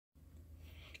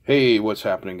Hey, what's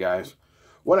happening, guys?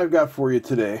 What I've got for you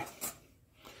today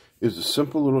is a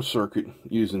simple little circuit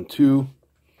using 2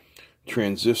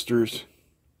 transistors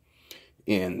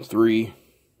and 3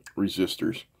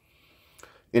 resistors.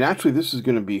 And actually, this is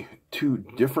going to be 2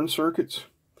 different circuits.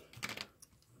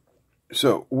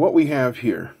 So what we have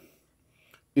here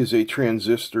is a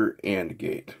transistor AND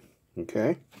gate.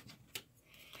 Okay?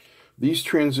 These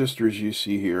transistors you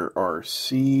see here are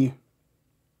C1815s.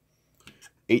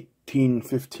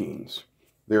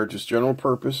 They're just general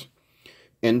purpose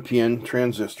NPN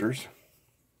transistors.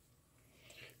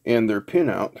 And their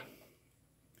pinout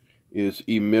is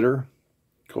emitter,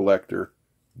 collector,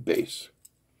 base.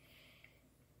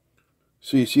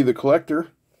 So you see the collector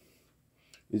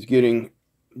is getting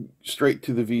straight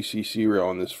to the VCC rail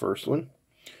on this first one.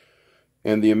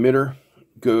 And the emitter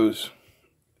goes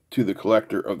to the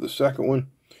collector of the second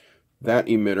one. That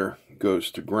emitter goes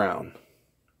to ground.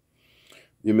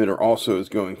 The emitter also is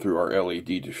going through our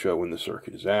LED to show when the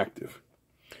circuit is active.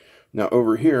 Now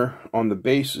over here on the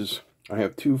bases, I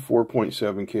have 2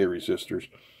 4.7K resistors.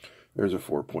 There's a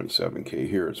 4.7K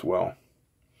here as well.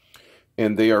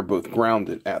 And they are both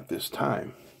grounded at this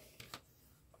time.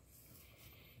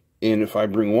 And if I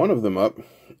bring one of them up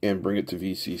and bring it to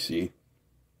VCC,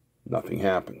 nothing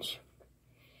happens.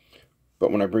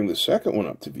 But when I bring the second one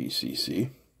up to VCC,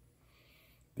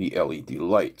 the LED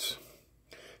lights.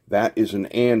 That is an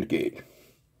AND gate.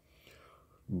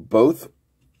 Both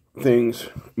things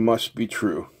must be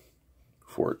true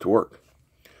for it to work.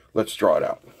 Let's draw it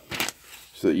out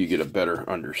so that you get a better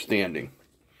understanding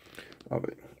of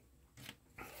it.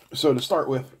 So to start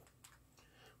with,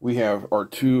 we have our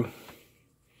 2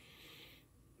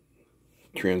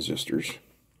 transistors.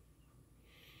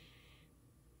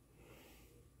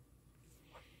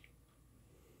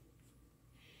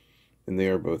 And they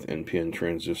are both NPN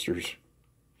transistors.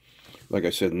 Like I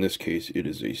said, in this case, it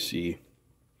is a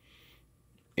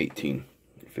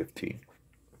C1815.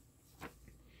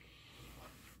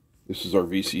 This is our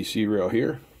VCC rail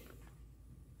here.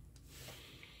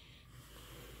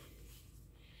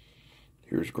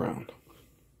 Here's ground.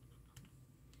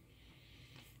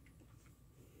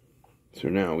 So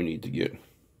now we need to get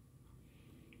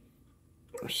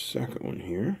our second one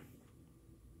here.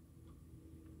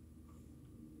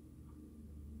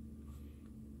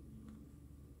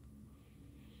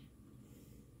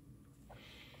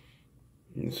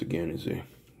 And this again is a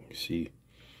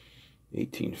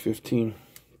C1815.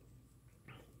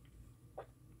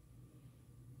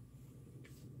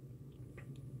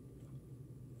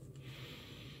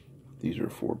 These are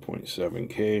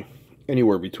 4.7K.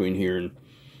 Anywhere between here and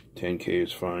 10K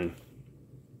is fine.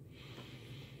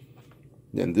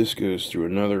 Then this goes through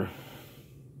another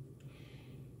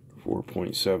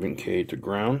 4.7K to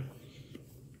ground.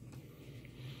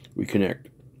 We connect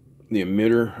the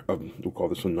emitter of, we'll call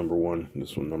this one number 1,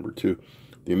 this one number 2.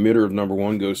 The emitter of number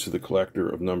 1 goes to the collector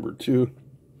of number 2.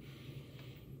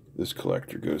 This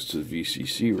collector goes to the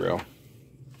VCC rail.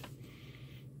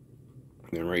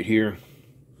 And then right here,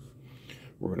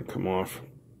 we're going to come off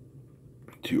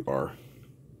to our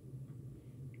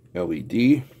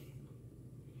LED,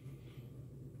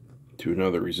 to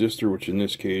another resistor, which in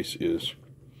this case is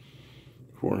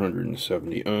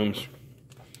 470 ohms,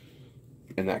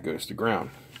 and that goes to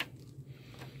ground.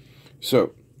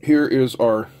 So here is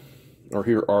our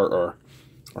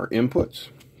inputs.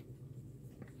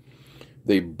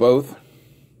 They both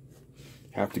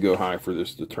have to go high for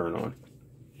this to turn on.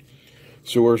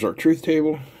 So where's our truth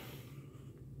table?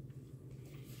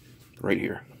 Right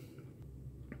here.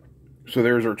 So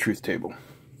there's our truth table.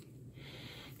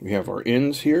 We have our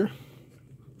ins here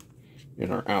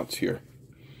and our outs here.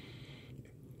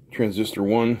 Transistor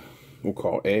 1 we'll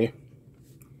call A,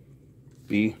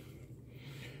 B.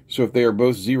 So if they are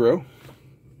both 0,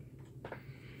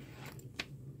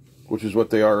 which is what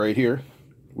they are right here,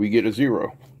 we get a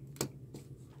 0.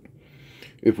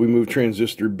 If we move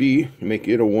transistor B, make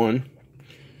it a 1,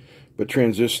 but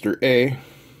transistor A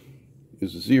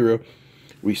is a 0,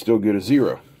 we still get a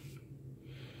 0.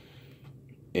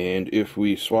 And if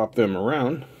we swap them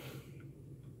around,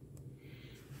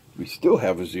 we still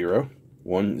have a 0.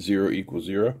 1, 0 equals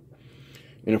 0.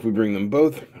 And if we bring them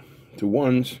both to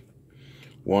 1s,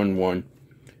 1, 1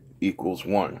 equals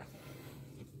 1.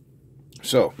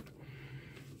 So,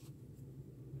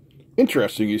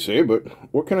 interesting you say, but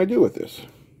what can I do with this?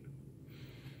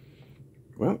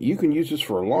 Well, you can use this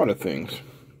for a lot of things.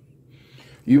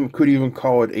 You could even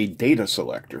call it a data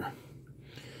selector.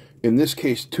 In this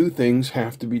case, 2 things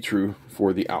have to be true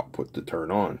for the output to turn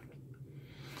on.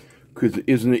 Because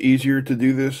isn't it easier to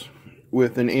do this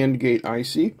with an AND gate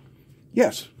IC?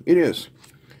 Yes, it is.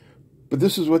 But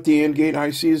this is what the AND gate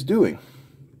IC is doing.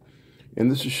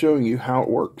 And this is showing you how it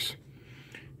works.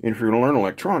 And if you're going to learn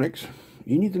electronics,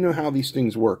 you need to know how these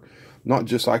things work. Not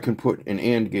just I can put an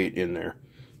AND gate in there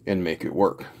and make it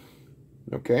work.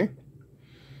 Okay?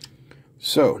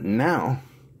 So now,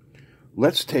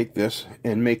 let's take this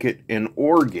and make it an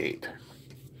OR gate.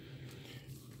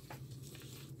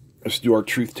 Let's do our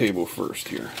truth table first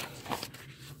here.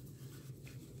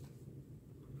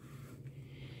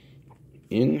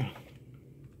 In,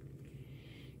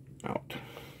 out.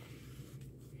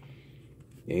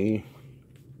 A,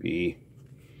 B,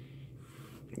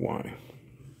 Y.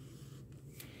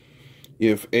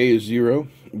 If A is 0,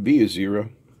 B is 0,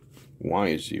 Y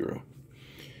is 0.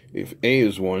 If A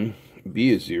is 1,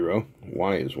 B is 0,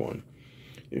 Y is 1.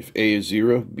 If A is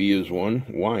 0, B is 1,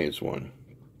 Y is 1.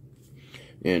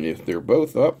 And if they're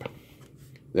both up,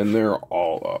 then they're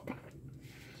all up.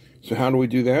 So how do we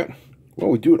do that? Well,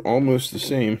 we do it almost the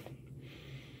same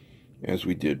as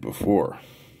we did before.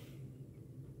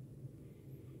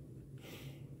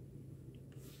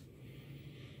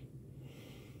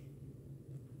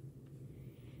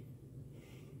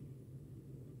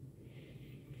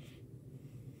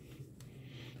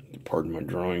 Pardon my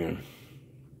drawing, I'm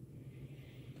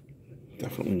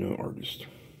definitely no artist.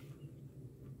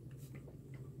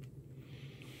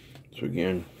 So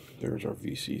again, there's our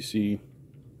VCC,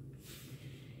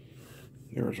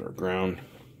 there's our ground,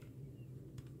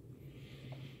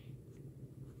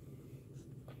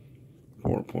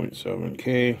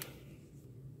 4.7K,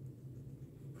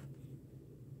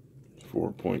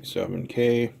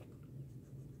 4.7K,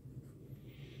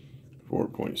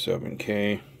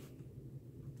 4.7K,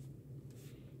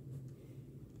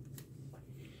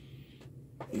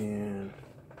 and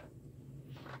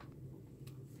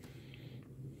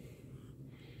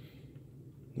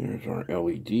there's our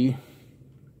LED.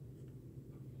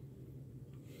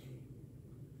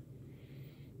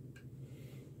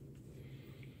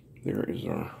 There is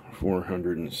our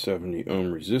 470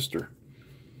 ohm resistor.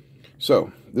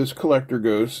 So this collector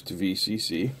goes to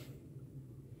VCC,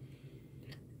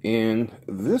 and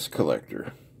this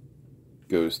collector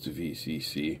goes to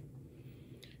VCC,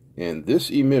 and this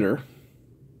emitter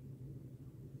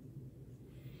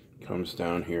comes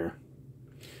down here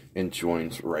and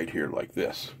joins right here like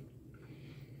this.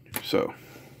 So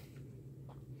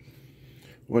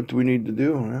what do we need to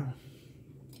do? Well,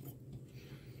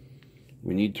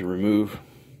 we need to remove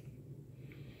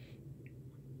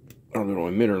our little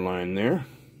emitter line there,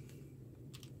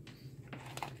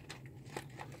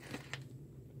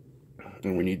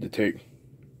 and we need to take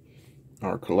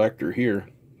our collector here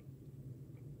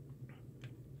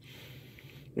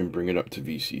and bring it up to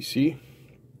VCC.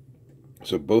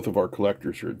 So both of our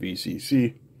collectors are at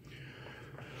VCC.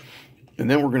 And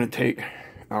then we're going to take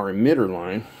our emitter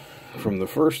line from the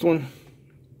first one,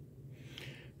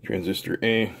 transistor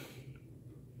A,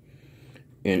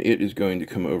 and it is going to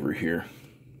come over here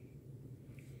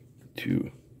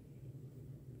to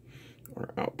our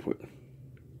output.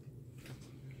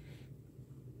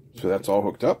 So that's all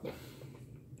hooked up.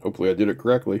 Hopefully I did it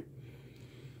correctly.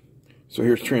 So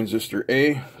here's transistor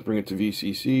A, bring it to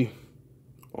VCC,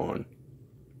 on.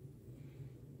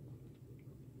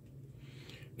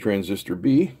 Transistor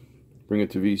B, bring it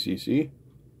to VCC,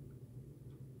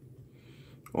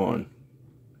 on.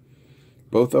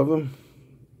 Both of them,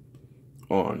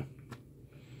 on.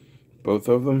 Both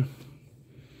of them,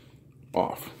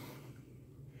 off.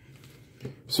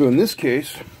 So in this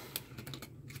case,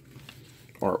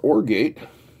 our OR gate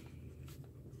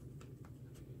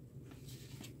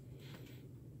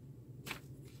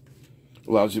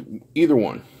allows either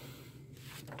one,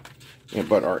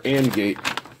 but our AND gate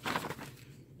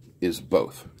is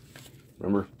both.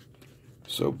 Remember?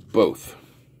 So both.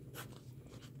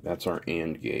 That's our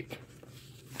AND gate.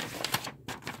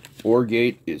 OR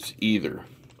gate is either.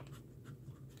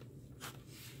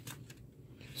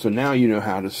 So now you know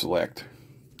how to select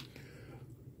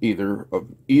either of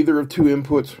two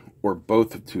inputs or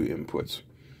both of two inputs.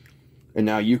 And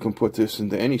now you can put this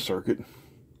into any circuit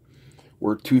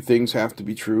where two things have to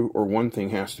be true or one thing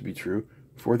has to be true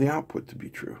for the output to be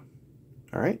true.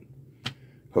 All right?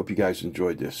 Hope you guys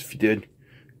enjoyed this. If you did,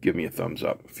 give me a thumbs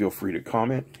up. Feel free to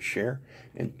comment, share,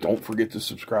 and don't forget to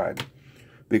subscribe.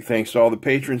 Big thanks to all the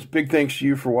patrons. Big thanks to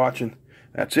you for watching.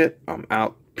 That's it. I'm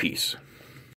out. Peace.